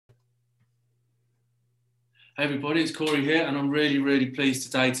Hey everybody, it's Corey here, and I'm really, really pleased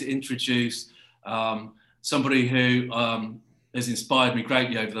today to introduce somebody who has inspired me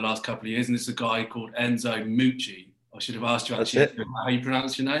greatly over the last couple of years, and it's a guy called Enzo Mucci. I should have asked you That's actually it. how you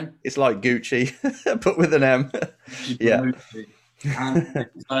pronounce your name. It's like Gucci, but with an M. Mucci, but Yeah. Mucci. And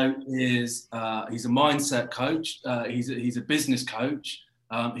Enzo is he's a mindset coach. He's a business coach.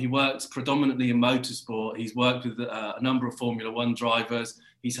 He works predominantly in motorsport. He's worked with a number of Formula One drivers.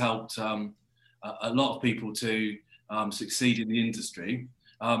 He's helped a lot of people to succeed in the industry.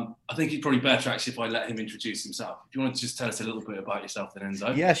 I think he's probably better actually if I let him introduce himself. Do you want to just tell us a little bit about yourself then,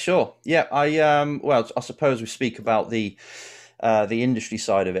 Enzo? Yeah, sure. Yeah, well, I suppose we speak about the industry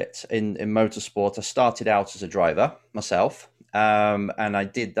side of it in motorsport. I started out as a driver myself, and I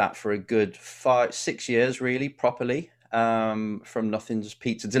did that for a good 5, 6 years, really properly. From nothing, just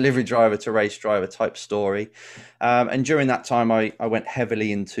pizza delivery driver to race driver type story. And during that time, I went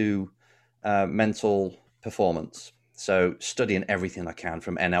heavily into mental performance. So studying everything I can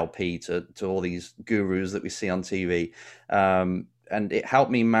from NLP to all these gurus that we see on TV. And it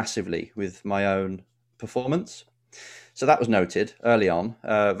helped me massively with my own performance. So that was noted early on.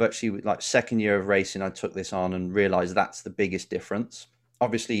 Virtually like second year of racing, I took this on and realized that's the biggest difference.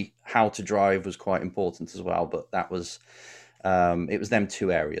 Obviously, how to drive was quite important as well, but that was it was them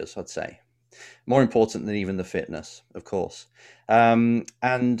two areas, I'd say. More important than even the fitness, of course. And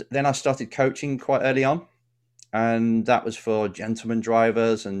then I started coaching quite early on, and that was for gentleman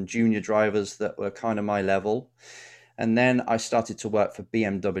drivers and junior drivers that were kind of my level. And then I started to work for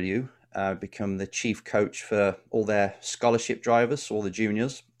BMW, become the chief coach for all their scholarship drivers, all the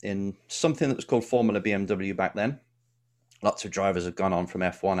juniors, in something that was called Formula BMW back then. Lots of drivers have gone on from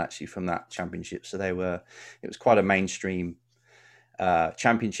F1 actually from that championship, so it was quite a mainstream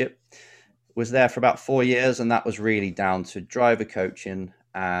championship. Was there for about 4 years, and that was really down to driver coaching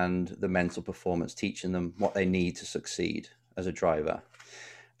and the mental performance, teaching them what they need to succeed as a driver.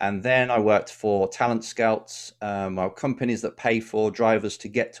 And then I worked for talent scouts, companies that pay for drivers to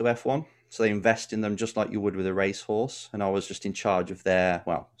get to F1. So they invest in them just like you would with a racehorse. And I was just in charge of their,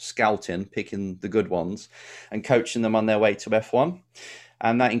 scouting, picking the good ones and coaching them on their way to F1.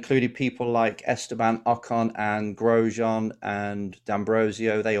 And that included people like Esteban Ocon and Grosjean and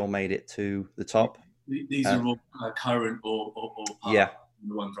D'Ambrosio. They all made it to the top. These Uh, are all current or yeah, past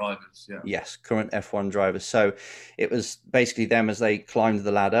Formula One drivers. Yeah. yes, current F1 drivers. So it was basically them as they climbed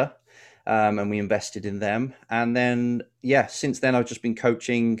the ladder, and we invested in them. And then, yeah, since then, I've just been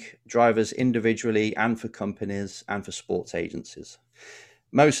coaching drivers individually and for companies and for sports agencies,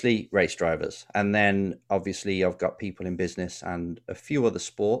 mostly race drivers. And then, obviously, I've got people in business and a few other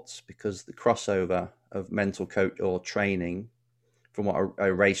sports because the crossover of mental coach or training from what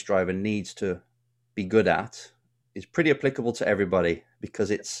a race driver needs to be good at is pretty applicable to everybody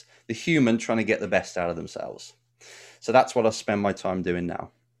because it's the human trying to get the best out of themselves. So that's what I spend my time doing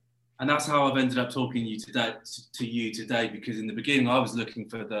now. And that's how I've ended up talking to you today, because in the beginning I was looking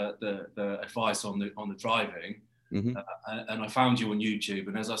for the advice on the driving, Hmm. and I found you on YouTube.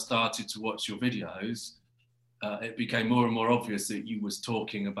 And as I started to watch your videos, it became more and more obvious that you was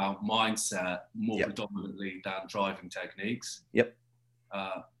talking about mindset more Yep. predominantly than driving techniques. Yep.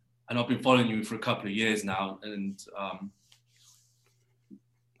 Uh, and I've been following you for a couple of years now, and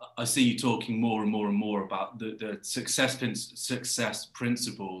I see you talking more and more and more about the success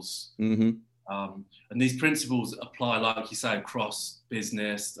principles, Hmm. and these principles apply, like you say, across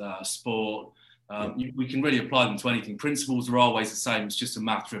business, sport. Yep. We can really apply them to anything. Principles are always the same. It's just a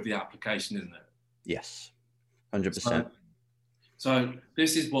matter of the application, isn't it? Yes. So, 100%. so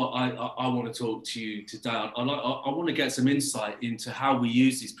this is what I want to talk to you today. I want to get some insight into how we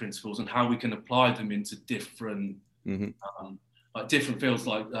use these principles and how we can apply them into different Hmm. um, like different fields.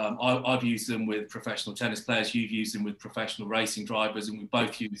 Like I've used them with professional tennis players, you've used them with professional racing drivers, and we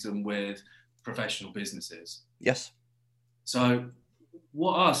both use them with professional businesses. Yes. So,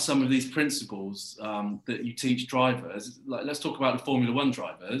 what are some of these principles that you teach drivers? Like, let's talk about the Formula One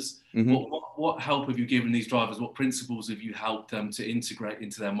drivers. Hmm. What help have you given these drivers? What principles have you helped them to integrate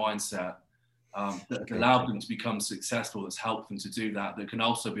into their mindset that have Okay. allowed them to become successful? That's helped them to do that. That can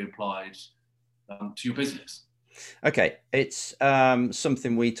also be applied to your business. Okay. It's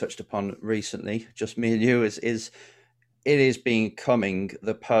something we touched upon recently, just me and you, is it is becoming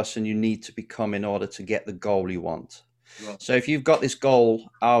the person you need to become in order to get the goal you want. Right. So if you've got this goal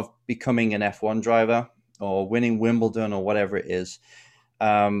of becoming an F1 driver or winning Wimbledon or whatever it is,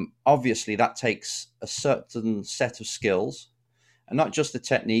 obviously that takes a certain set of skills, and not just the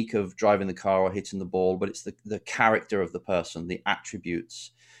technique of driving the car or hitting the ball, but it's the character of the person, the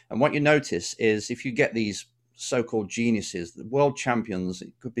attributes. And what you notice is if you get these so-called geniuses, the world champions,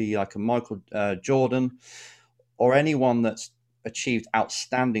 it could be like a Michael Jordan or anyone that's achieved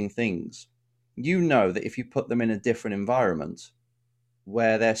outstanding things, you know that if you put them in a different environment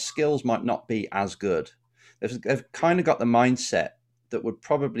where their skills might not be as good, they've kind of got the mindset that would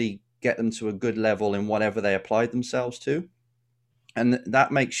probably get them to a good level in whatever they applied themselves to. And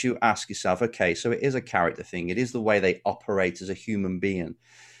that makes you ask yourself, okay, so it is a character thing. It is the way they operate as a human being.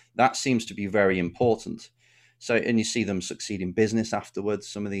 That seems to be very important. So, and you see them succeed in business afterwards,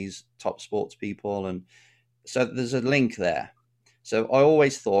 some of these top sports people. And so there's a link there. So I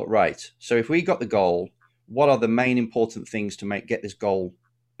always thought, right, so if we got the goal, what are the main important things to get this goal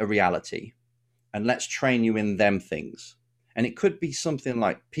a reality? And let's train you in them things. And it could be something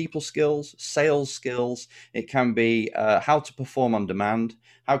like people skills, sales skills. It can be how to perform on demand.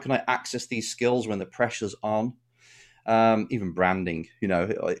 How can I access these skills when the pressure's on? Even branding,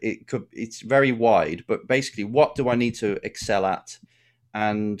 it's very wide, but basically what do I need to excel at?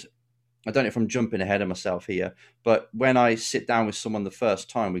 And I don't know if I'm jumping ahead of myself here, but when I sit down with someone the first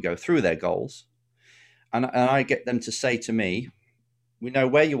time, we go through their goals and I get them to say to me, we know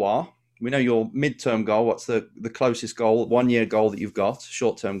where you are. We know your midterm goal. What's the closest goal, 1 year goal that you've got,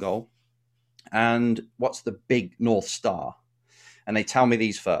 short-term goal? And what's the big North Star? And they tell me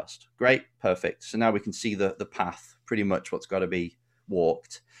these first. Great, perfect. So now we can see the path, pretty much what's got to be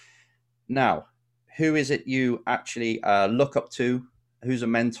walked. Now, who is it you actually look up to? Who's a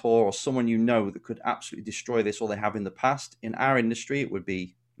mentor or someone you know that could absolutely destroy this or they have in the past? In our industry, it would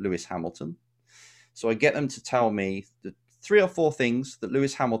be Lewis Hamilton. So I get them to tell me the 3 or 4 things that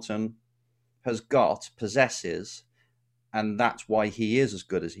Lewis Hamilton possesses, and that's why he is as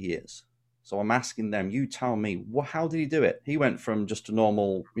good as he is. So I'm asking them, you tell me, how did he do it? He went from just a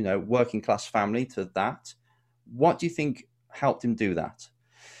normal, working class family to that. What do you think helped him do that?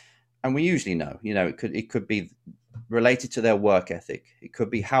 And we usually know, it could be related to their work ethic. It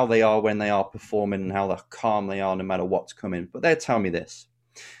could be how they are when they are performing and how calm they are no matter what's coming. But they'll tell me this.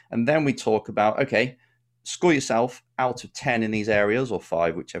 And then we talk about, okay, score yourself out of 10 in these areas or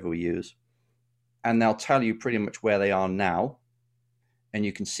 5, whichever we use. And they'll tell you pretty much where they are now. And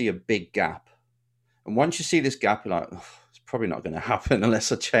you can see a big gap. And once you see this gap, you're like, it's probably not going to happen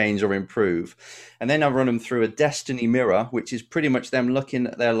unless I change or improve. And then I run them through a destiny mirror, which is pretty much them looking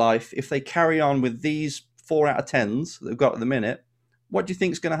at their life. If they carry on with these 4 out of 10s that they've got at the minute, what do you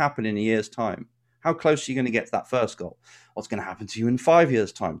think is going to happen in a year's time? How close are you going to get to that first goal? What's going to happen to you in 5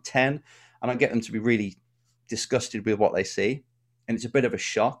 years' time, 10? And I get them to be really disgusted with what they see. And it's a bit of a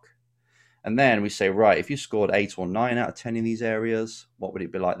shock. And then we say, right, if you scored 8 or 9 out of 10 in these areas, what would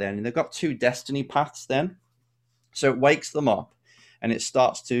it be like then? And they've got 2 destiny paths then. So it wakes them up and it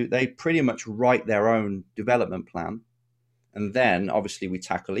starts they pretty much write their own development plan. And then obviously we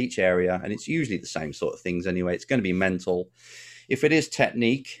tackle each area, and it's usually the same sort of things anyway. It's going to be mental. If it is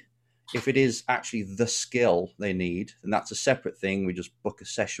technique, if it is actually the skill they need, then that's a separate thing. We just book a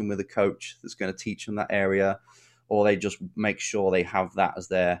session with a coach that's going to teach them that area. Or they just make sure they have that as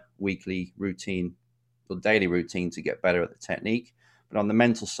their weekly routine or daily routine to get better at the technique. But on the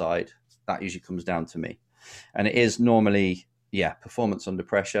mental side, that usually comes down to me. And it is normally, performance under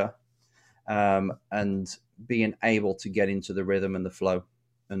pressure, and being able to get into the rhythm and the flow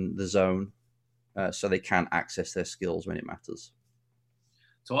and the zone so they can access their skills when it matters.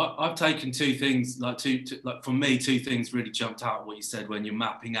 So I've taken 2 things, like for me, 2 things really jumped out what you said when you're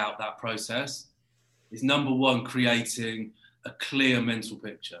mapping out that process. Is number 1, creating a clear mental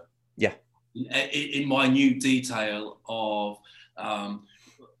picture. Yeah. In minute detail of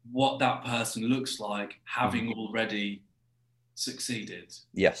what that person looks like, having already succeeded.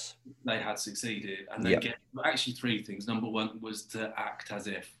 Yes. They had succeeded. And then actually 3 things. Number 1 was to act as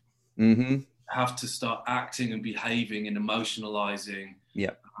if. Mm-hmm. Have to start acting and behaving and emotionalizing.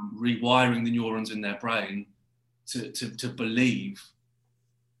 Yeah. Rewiring the neurons in their brain to believe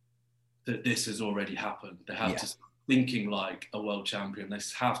that this has already happened. They have to start thinking like a world champion. They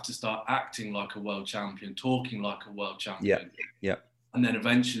have to start acting like a world champion, talking like a world champion. Yeah. And then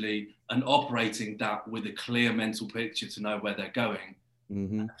eventually, and operating that with a clear mental picture to know where they're going.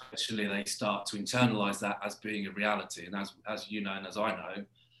 Mm-hmm. Eventually, they start to internalize that as being a reality. And as you know, and as I know,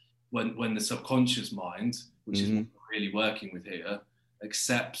 when the subconscious mind, which is what we're really working with here,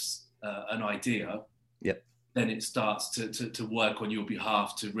 accepts an idea, then it starts to work on your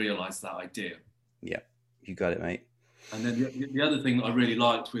behalf to realize that idea. Yeah, you got it, mate. And then the other thing that I really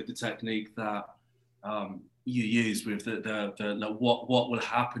liked with the technique that you used with the what will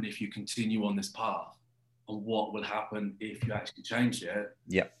happen if you continue on this path, and what will happen if you actually change it,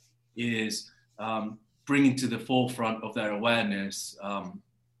 is bringing to the forefront of their awareness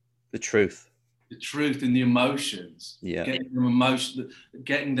the truth. the truth in the emotions, Yeah.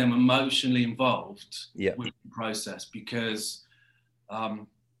 getting them emotionally involved Yeah. with the process, because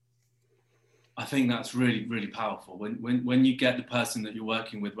I think that's really, really powerful. When you get the person that you're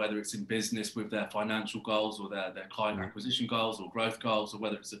working with, whether it's in business with their financial goals or their client acquisition goals or growth goals, or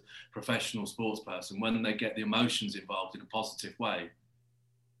whether it's a professional sports person, when they get the emotions involved in a positive way,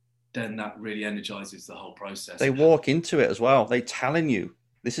 then that really energizes the whole process. They walk into it as well. They're telling you,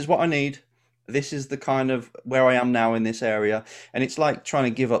 this is what I need. This is the kind of where I am now in this area. And it's like trying to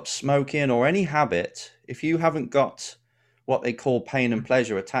give up smoking or any habit. If you haven't got what they call pain and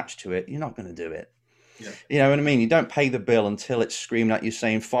pleasure attached to it, you're not going to do it. Yeah. You know what I mean? You don't pay the bill until it's screaming at you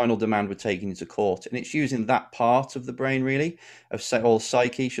saying final demand, we're taking you to court. And it's using that part of the brain, really, of or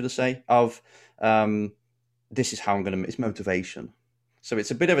psyche, should I say, of this is how I'm going to, it's motivation. So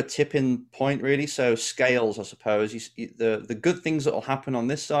it's a bit of a tipping point, really. So scales, I suppose, the good things that will happen on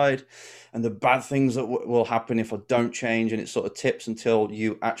this side and the bad things that will happen if I don't change. And it sort of tips until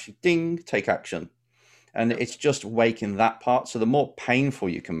you actually, ding, take action. And it's just waking that part. So the more painful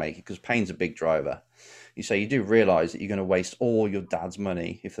you can make it, because pain's a big driver. You say you do realize that you're going to waste all your dad's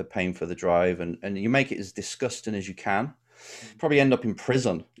money if they're paying for the drive, and you make it as disgusting as you can. Probably end up in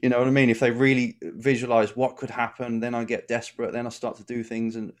prison. You know what I mean? If they really visualize what could happen, then I get desperate, then I start to do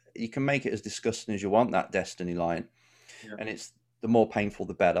things, and you can make it as disgusting as you want, that destiny line. Yeah. And it's the more painful,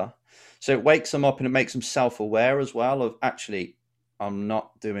 the better. So it wakes them up and it makes them self-aware as well of, actually, I'm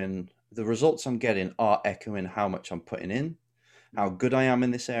not doing, the results I'm getting are echoing how much I'm putting in, how good I am in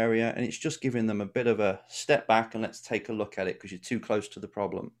this area. And it's just giving them a bit of a step back and let's take a look at it, because you're too close to the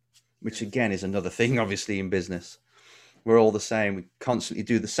problem, which again is another thing, obviously, in business. We're all the same. We constantly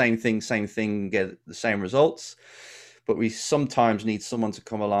do the same thing, get the same results. But we sometimes need someone to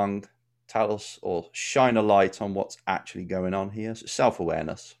come along, tell us, or shine a light on what's actually going on here. So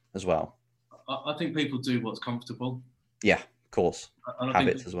self-awareness as well. I think people do what's comfortable. Yeah, of course. And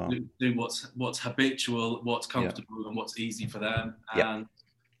habits as well. Do what's habitual, what's comfortable, and what's easy for them. And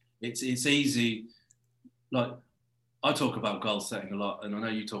it's easy. Like, I talk about goal setting a lot, and I know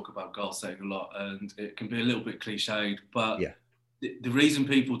you talk about goal setting a lot, and it can be a little bit cliched, but the reason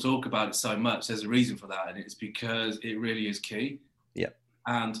people talk about it so much, there's a reason for that, and it's because it really is key. Yeah.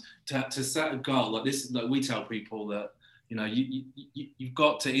 And to set a goal like this, like we tell people that, you know, you've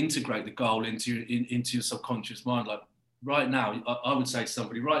got to integrate the goal into your subconscious mind. Like right now, I would say to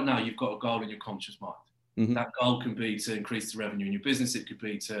somebody, right now, you've got a goal in your conscious mind. Mm-hmm. That goal can be to increase the revenue in your business. It could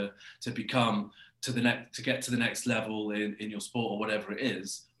be to become to get to the next level in your sport or whatever it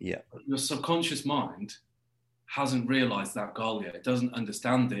is. Yeah. But your subconscious mind hasn't realized that goal yet. It doesn't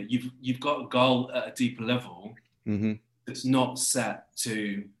understand it. You've got a goal at a deeper level that's not set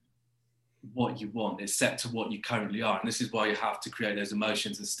to what you want. It's set to what you currently are. And this is why you have to create those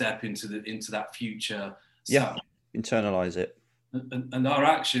emotions and step into that future. Yeah. Internalize it. And our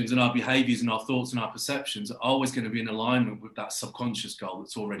actions and our behaviors and our thoughts and our perceptions are always going to be in alignment with that subconscious goal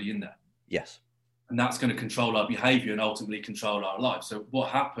that's already in there. Yes. And that's going to control our behavior and ultimately control our life. So what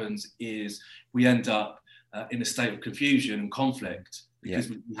happens is we end up in a state of confusion and conflict because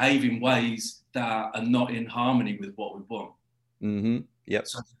we behave in ways that are not in harmony with what we want. Mm-hmm. Yep.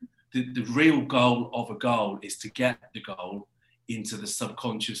 So the real goal of a goal is to get the goal into the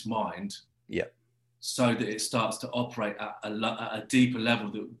subconscious mind. Yep. So that it starts to operate at a deeper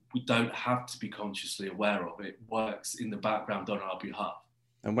level that we don't have to be consciously aware of. It works in the background on our behalf.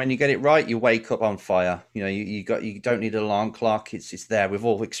 And when you get it right, you wake up on fire. You know, you don't need an alarm clock. It's there. We've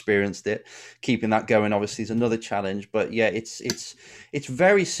all experienced it. Keeping that going, obviously, is another challenge. But yeah, it's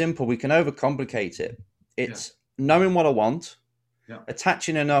very simple. We can overcomplicate it. It's knowing what I want,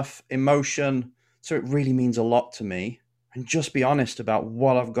 attaching enough emotion so it really means a lot to me, and just be honest about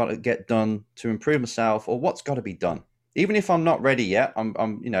what I've got to get done to improve myself, or what's got to be done. Even if I'm not ready yet,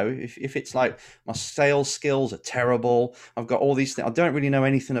 I'm you know, if it's like my sales skills are terrible, I've got all these things, I don't really know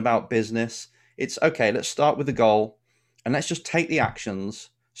anything about business. It's okay, let's start with the goal and let's just take the actions,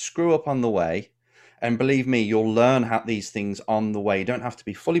 screw up on the way. And believe me, you'll learn how these things on the way. You don't have to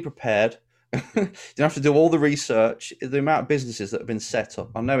be fully prepared. You don't have to do all the research. The amount of businesses that have been set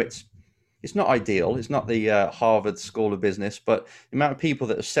up, I know it's not ideal. It's not the Harvard School of Business, but the amount of people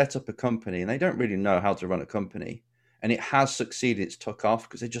that have set up a company and they don't really know how to run a company. And it has succeeded. It's took off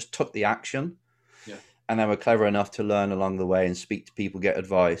because they just took the action. Yeah. And they were clever enough to learn along the way and speak to people, get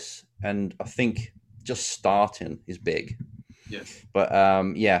advice. And I think just starting is big. Yeah. But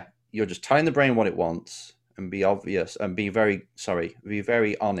you're just telling the brain what it wants and be obvious and be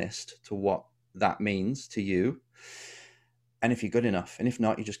very honest to what that means to you. And if you're good enough, and if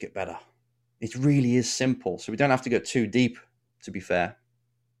not, you just get better. It really is simple. So we don't have to go too deep, to be fair.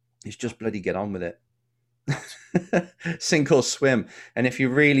 It's just bloody get on with it. Sink or swim. And if you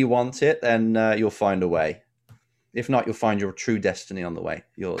really want it, then you'll find a way. If not, you'll find your true destiny on the way.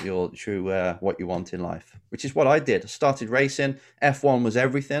 Your true what you want in life, which is what I did. I started racing. F1 was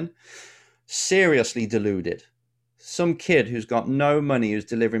everything. Seriously deluded. Some kid who's got no money who's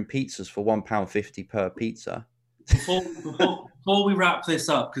delivering pizzas for £1.50 per pizza. Before we wrap this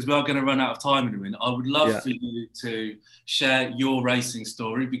up, because we are going to run out of time in a minute, I would love for you to share your racing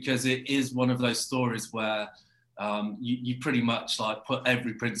story, because it is one of those stories where you pretty much like put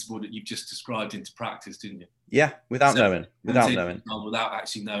every principle that you've just described into practice, didn't you? Yeah, without knowing. Without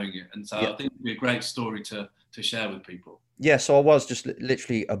actually knowing it. And so I think it'd be a great story to share with people. Yeah, so I was just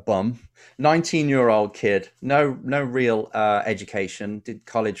literally a bum, 19-year-old kid, no real education, did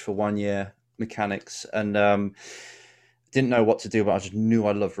college for 1 year, mechanics, and didn't know what to do, but I just knew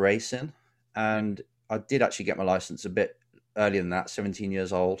I loved racing. And I did actually get my license a bit earlier than that, 17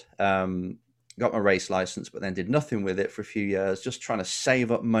 years old. Got my race license, but then did nothing with it for a few years, just trying to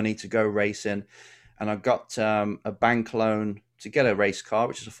save up money to go racing. And I got a bank loan to get a race car,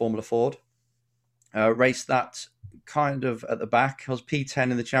 which is a Formula Ford. Raced that kind of at the back. I was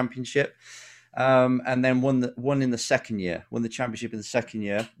P10 in the championship, and then won in the second year. Won the championship in the second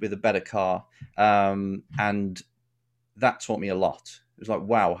year with a better car, and that taught me a lot. It was like,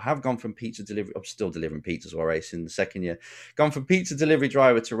 wow, I've gone from pizza delivery. I'm still delivering pizzas while racing in the second year. Gone from pizza delivery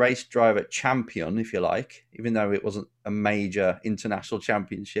driver to race driver champion, if you like, even though it wasn't a major international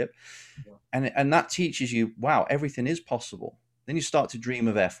championship. Yeah. And that teaches you, wow, everything is possible. Then you start to dream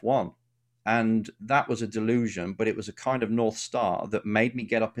of F1. And that was a delusion, but it was a kind of North Star that made me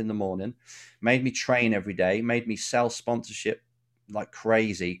get up in the morning, made me train every day, made me sell sponsorship like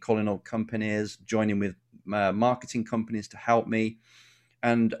crazy, calling up companies, joining with marketing companies to help me.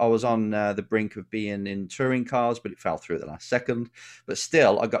 And I was on the brink of being in touring cars, but it fell through at the last second. But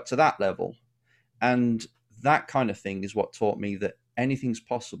still, I got to that level. And that kind of thing is what taught me that anything's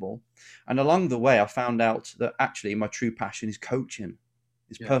possible. And along the way, I found out that actually my true passion is coaching.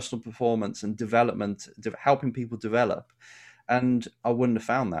 It's personal performance and development, helping people develop. And I wouldn't have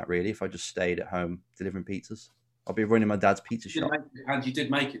found that really if I just stayed at home delivering pizzas. I'll be running my dad's pizza shop. And you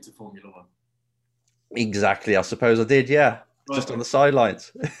did make it to Formula One. Exactly. I suppose I did. Yeah. Right. Just on the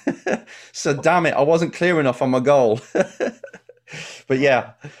sidelines. So damn it, I wasn't clear enough on my goal. But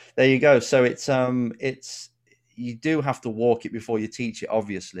yeah, there you go. So it's you do have to walk it before you teach it,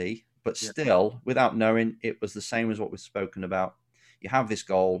 obviously. But still, without knowing, it was the same as what we've spoken about. You have this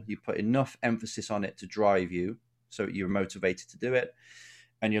goal, you put enough emphasis on it to drive you so you're motivated to do it,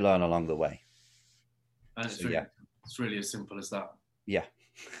 and you learn along the way. And it's really as simple as that. Yeah,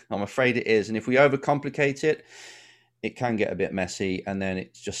 I'm afraid it is. And if we overcomplicate it, it can get a bit messy, and then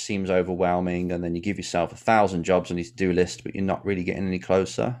it just seems overwhelming, and then you give yourself 1,000 jobs on your to-do list, but you're not really getting any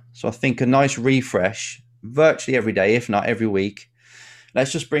closer. So I think a nice refresh, virtually every day, if not every week.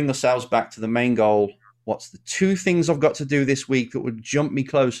 Let's just bring ourselves back to the main goal. What's the 2 things I've got to do this week that would jump me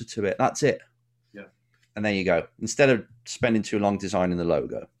closer to it? That's it. Yeah. And there you go. Instead of spending too long designing the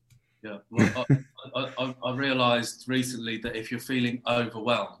logo. Yeah. Well, I realized recently that if you're feeling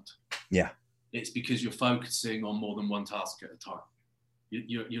overwhelmed, it's because you're focusing on more than one task at a time.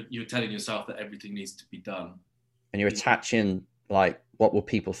 You're telling yourself that everything needs to be done. And you're attaching, like, what will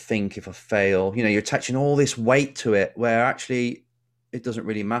people think if I fail? You know, you're attaching all this weight to it where actually it doesn't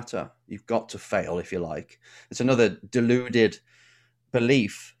really matter. You've got to fail if you like. It's another deluded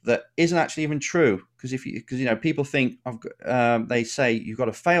belief that isn't actually even true. Because people think they say you've got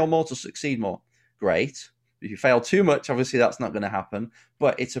to fail more to succeed more. Great. If you fail too much, obviously that's not going to happen.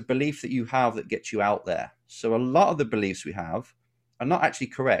 But it's a belief that you have that gets you out there. So a lot of the beliefs we have are not actually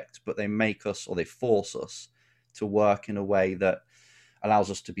correct, but they make us, or they force us to work in a way that allows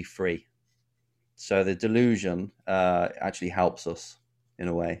us to be free. So the delusion actually helps us in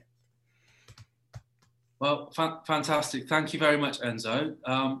a way. Well, fantastic. Thank you very much, Enzo.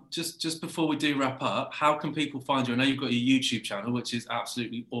 Just before we do wrap up, how can people find you? I know you've got your YouTube channel, which is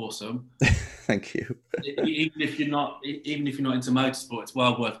absolutely awesome. Thank you. Even if you're not into motorsport, it's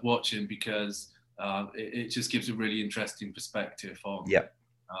well worth watching because it just gives a really interesting perspective on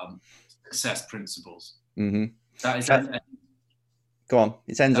success principles. Mm-hmm. That is. Go on.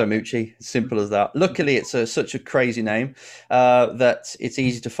 It's Enzo Mucci. Simple as that. Luckily, it's such a crazy name that it's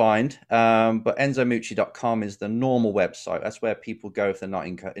easy to find. But enzomucci.com is the normal website. That's where people go if they're not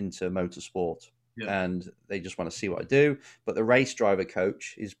into motorsport and they just want to see what I do. But the race driver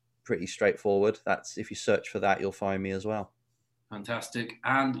coach is pretty straightforward. That's, if you search for that, you'll find me as well. Fantastic.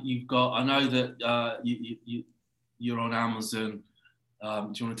 And you've got, I know that you're on Amazon. Do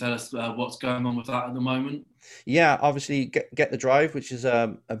you want to tell us what's going on with that at the moment? Yeah, obviously, Get the Drive, which is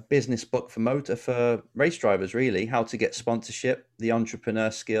a business book for race drivers, really, how to get sponsorship, the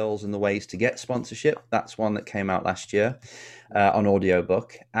entrepreneur skills, and the ways to get sponsorship. That's one that came out last year on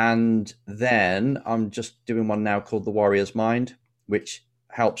audiobook. And then I'm just doing one now called The Warrior's Mind, which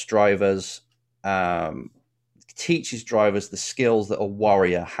helps drivers, teaches drivers the skills that a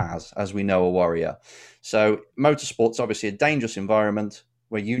warrior has, as we know a warrior. So, motorsport's obviously a dangerous environment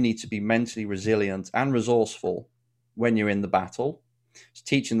where you need to be mentally resilient and resourceful when you're in the battle. It's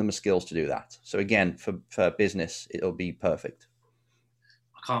teaching them the skills to do that. So again, for business, it'll be perfect.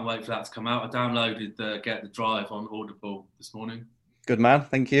 I can't wait for that to come out. I downloaded the Get the Drive on Audible this morning. Good man,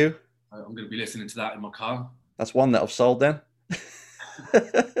 thank you. I'm going to be listening to that in my car. That's one that I've sold then.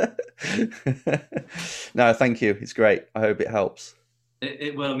 No, thank you. It's great. I hope it helps.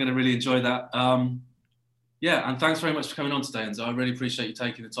 It will. I'm going to really enjoy that. Yeah, and thanks very much for coming on today, Enzo. I really appreciate you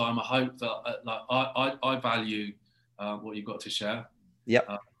taking the time. I hope that I value what you've got to share. Yep.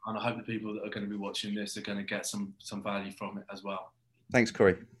 And I hope the people that are going to be watching this are going to get some value from it as well. Thanks,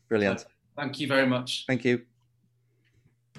 Corey. Brilliant. So, thank you very much. Thank you.